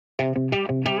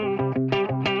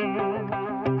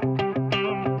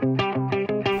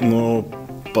Ну,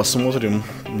 посмотрим,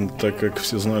 так как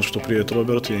все знают, что приедет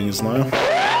Роберт, я не знаю.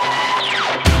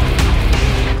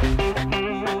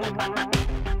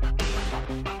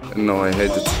 No, I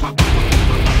hate it.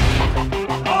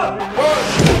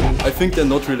 I think they're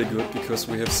not really good because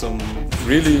we have some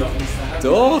really...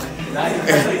 Doch!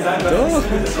 Doch!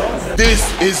 This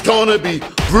is gonna be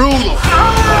brutal!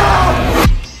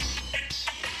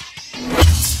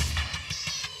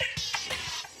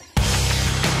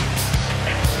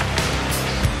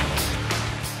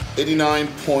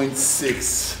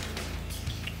 89.6.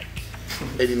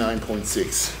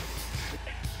 89.6.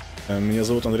 Меня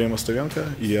зовут Андрей Мостовенко,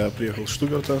 и я приехал с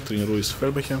Штутгарта, тренируюсь в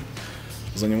Фербахе,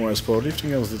 занимаюсь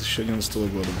пауэрлифтингом с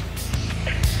 2011 года.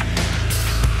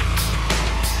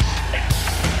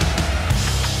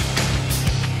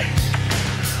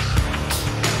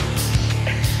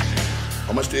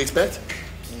 How much do you expect?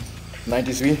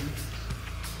 93.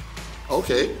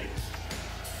 Okay.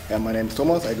 Yeah, my name is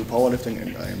Thomas, I do powerlifting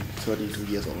and I'm 32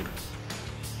 years old.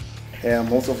 Yeah,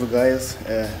 most of the guys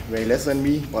weigh less than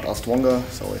me but are stronger,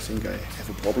 so I think I have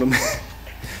a problem.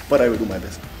 But I will do my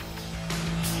best.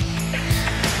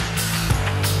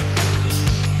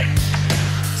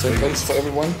 Same place for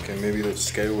everyone? Okay, maybe the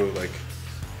scale will like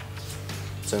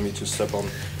tell me to step on.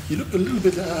 You look a little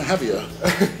bit heavier.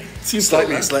 Seems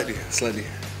slightly.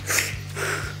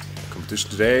 Competition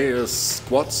today is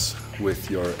squats with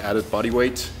your added body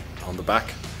weight on the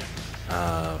back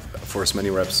for as many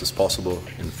reps as possible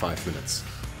in 5 minutes.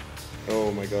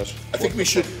 Oh my gosh. I think we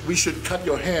should cut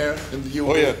your hair and you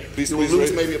will, please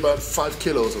lose maybe about 5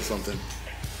 kilos or something.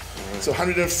 So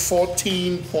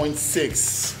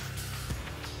 114.6.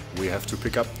 We have to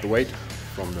pick up the weight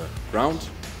from the ground,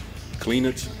 clean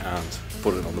it and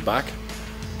put it on the back.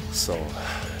 So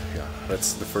yeah,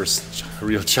 that's the first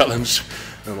real challenge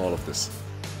in all of this.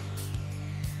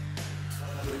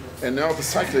 And now the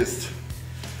cyclist.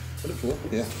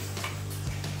 Yeah.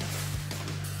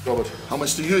 Robert, how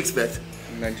much do you expect?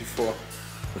 94,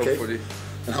 Okay. hopefully.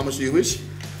 And how much do you wish?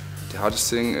 The hardest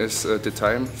thing is the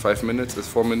time. 5 minutes is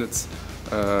 4 minutes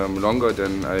longer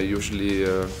than I usually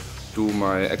do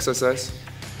my exercise.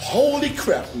 Holy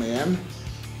crap, man.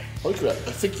 Holy crap.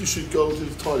 I think you should go to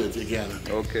the toilet again.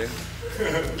 Okay.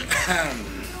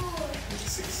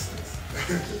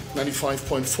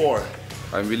 95.4.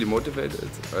 I'm really motivated.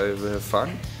 I will have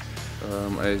fun.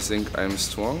 I think I'm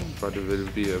strong, but it will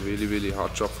be a really, really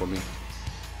hard job for me.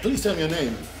 Please tell me your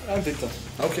name. I'm Victor.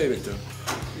 Okay, Victor.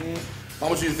 How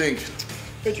much do you think?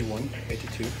 81,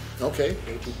 82. Okay.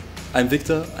 I'm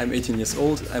Victor, I'm 18 years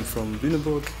old, I'm from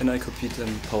Lüneburg and I compete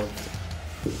in powerlifting.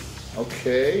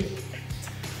 Okay.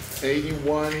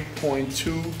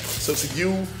 81.2. So to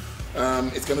you,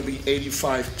 it's going to be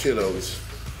 85 kilos.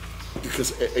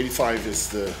 Because 85 is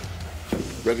the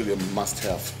regular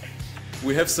must-have.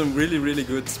 We have some really, really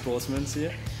good sportsmen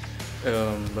here,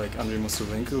 like Andrej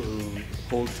Mostovenko, who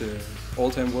holds the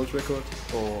all-time world record,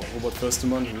 or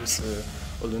Förstemann, who is an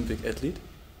Olympic athlete.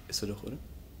 Ist er doch, oder?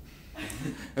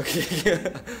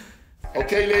 Okay.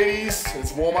 Okay, ladies,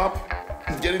 let's warm up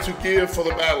and get into gear for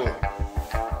the battle.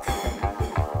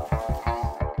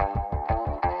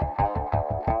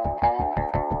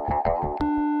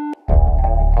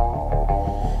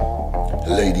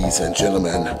 Ladies and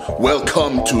gentlemen,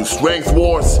 welcome to Strength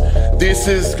Wars. This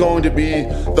is going to be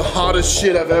the hardest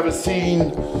shit I've ever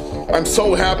seen. I'm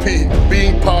so happy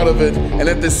being part of it, and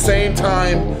at the same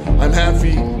time, I'm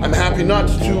happy not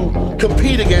to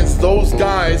compete against those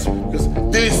guys, because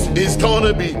this is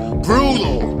gonna be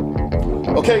brutal.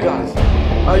 Okay, guys,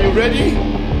 are you ready?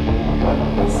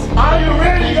 Are you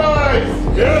ready, guys?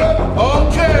 Yeah.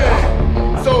 Okay.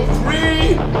 So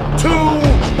 3, 2,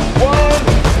 1,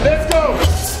 let's go.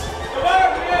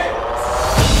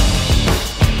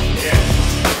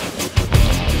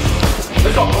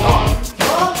 Let's go, come on.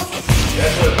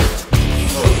 That's it.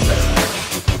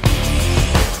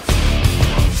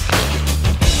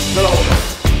 No.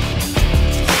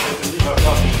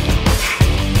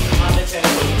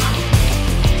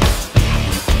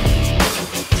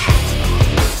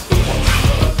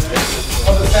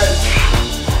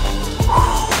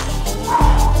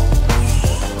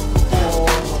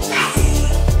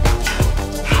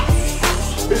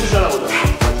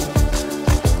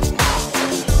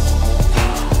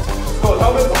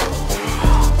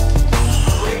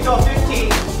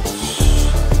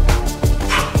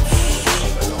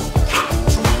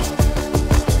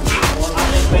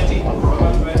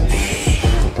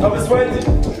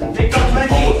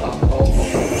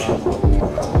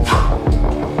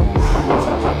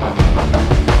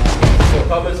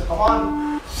 Come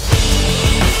on.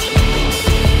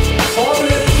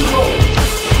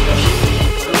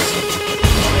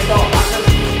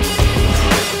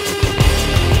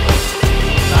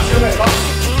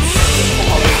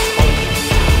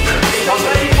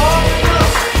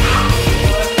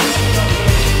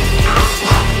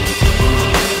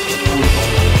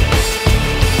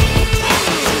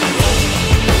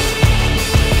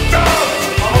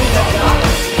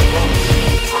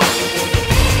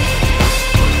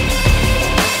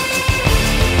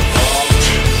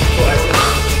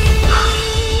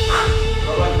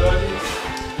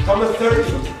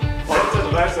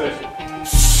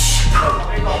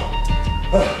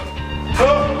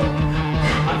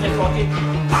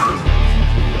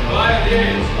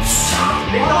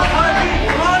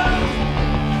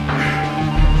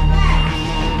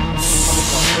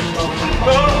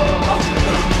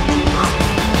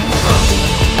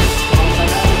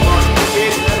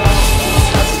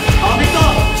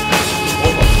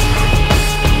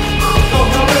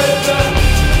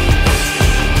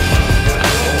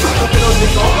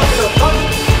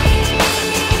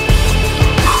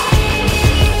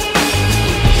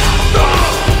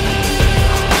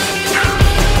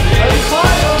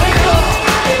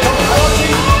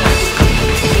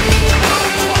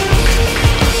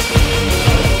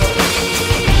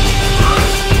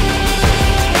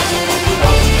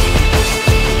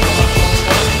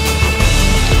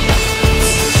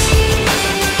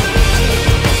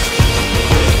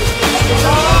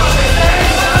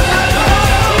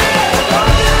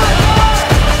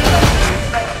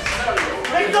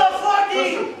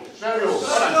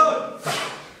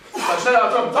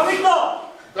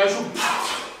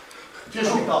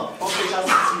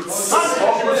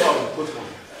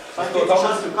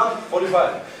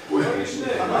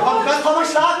 Komm mal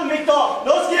starten, Victor!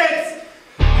 Los geht's!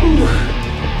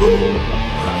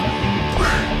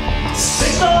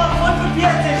 Victor,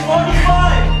 45,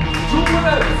 bodyweight!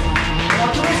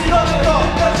 Du bist wieder, Victor!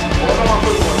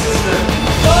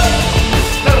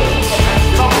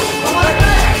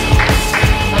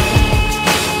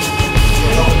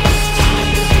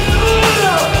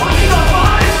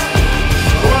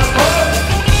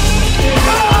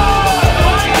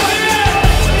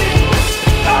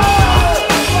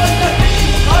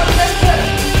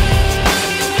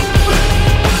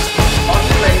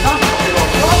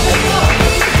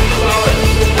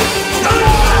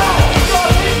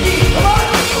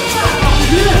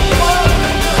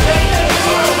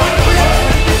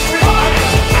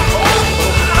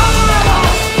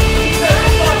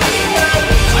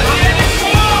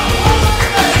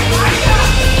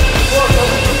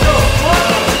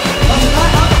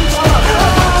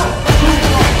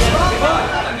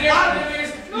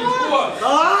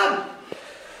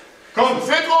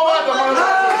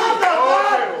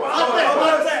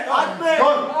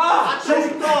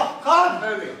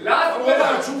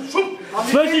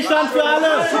 Zwischenstand für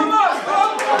alle!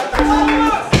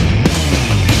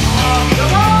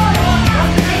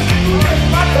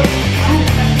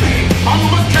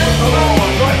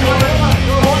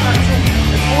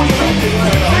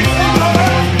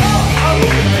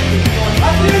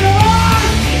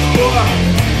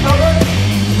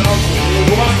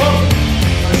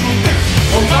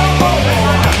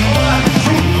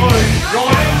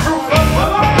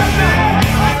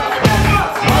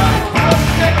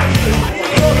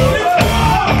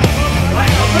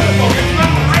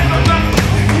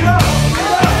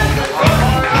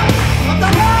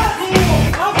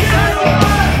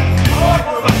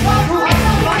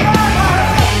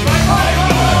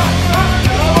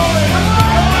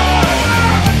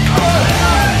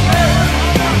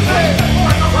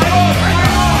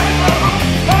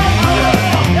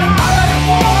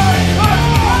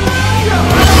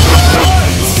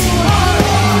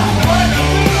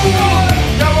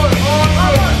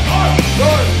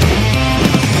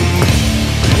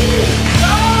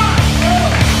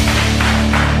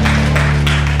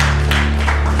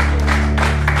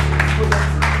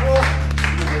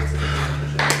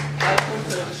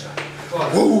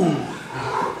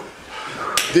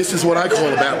 This is what I call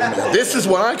a battle, man. This is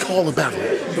what I call a battle.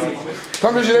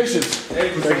 Congratulations.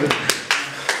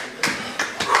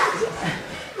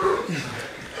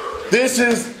 This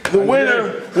is the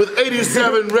winner with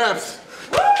 87 reps.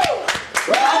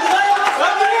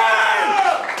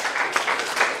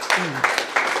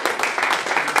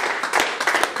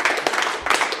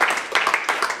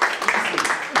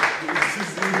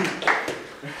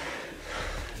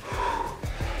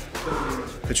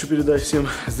 Хочу передать всем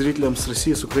зрителям с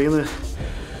России, с Украины,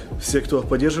 все, кто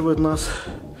поддерживает нас.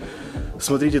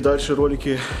 Смотрите дальше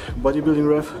ролики Bodybuilding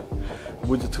Ref.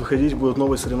 Будет выходить, будут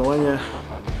новые соревнования.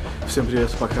 Всем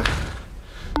привет, пока.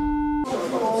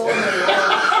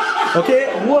 Okay,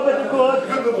 Ruhe bitte kurz.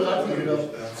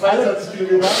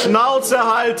 Schnauze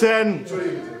halten.